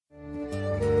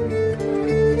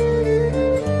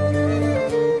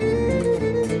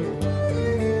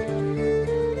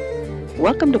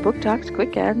welcome to Book Talks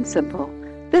Quick and Simple.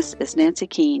 This is Nancy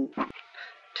Keene.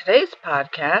 Today's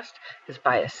podcast is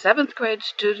by a 7th grade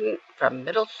student from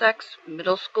Middlesex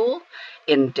Middle School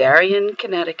in Darien,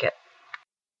 Connecticut.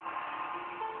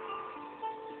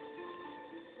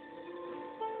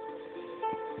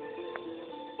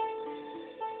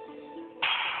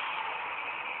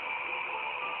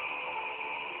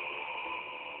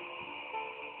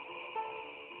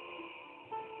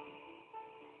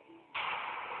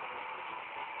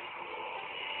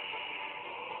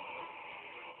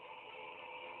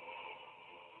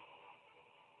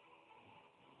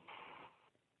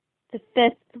 The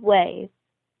Fifth Wave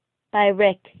by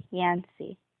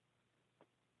Yancey.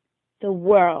 The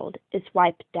world is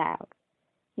wiped out.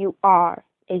 You are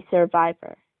a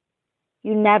survivor.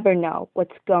 You never know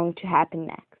what's going to happen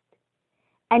next.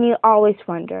 And you always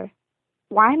wonder,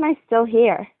 why am I still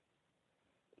here?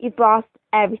 You've lost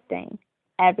everything,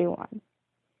 everyone.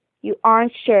 You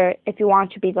aren't sure if you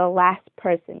want to be the last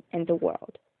person in the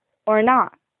world or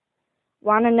not.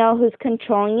 Want to know who's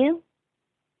controlling you?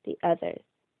 The others.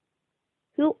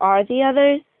 Who are the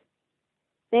others?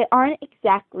 They aren't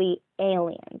exactly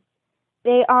aliens.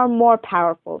 They are more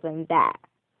powerful than that.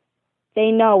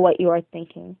 They know what you are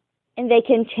thinking, and they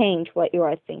can change what you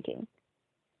are thinking.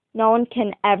 No one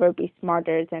can ever be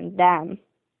smarter than them.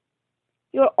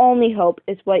 Your only hope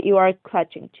is what you are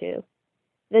clutching to,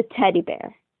 the teddy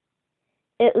bear.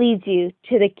 It leads you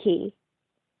to the key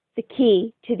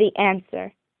to the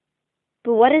answer.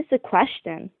 But what is the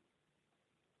question?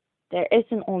 There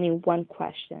isn't only one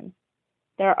question.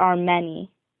 There are many.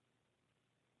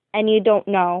 And you don't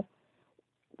know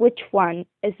which one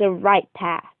is the right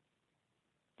path.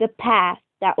 The path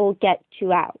that will get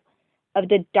you out of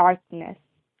the darkness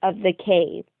of the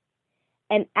cave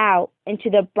and out into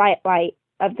the bright light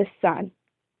of the sun.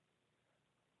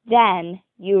 Then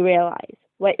you realize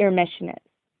what your mission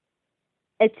is.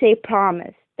 It's a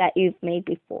promise that you've made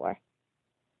before.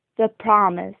 The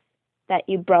promise that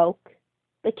you broke,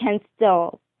 but can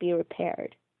still be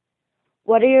repaired.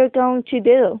 What are you going to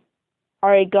do?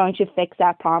 Are you going to fix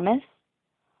that promise?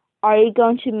 Are you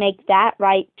going to make that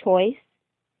right choice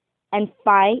and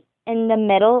fight in the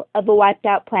middle of a wiped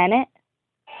out planet?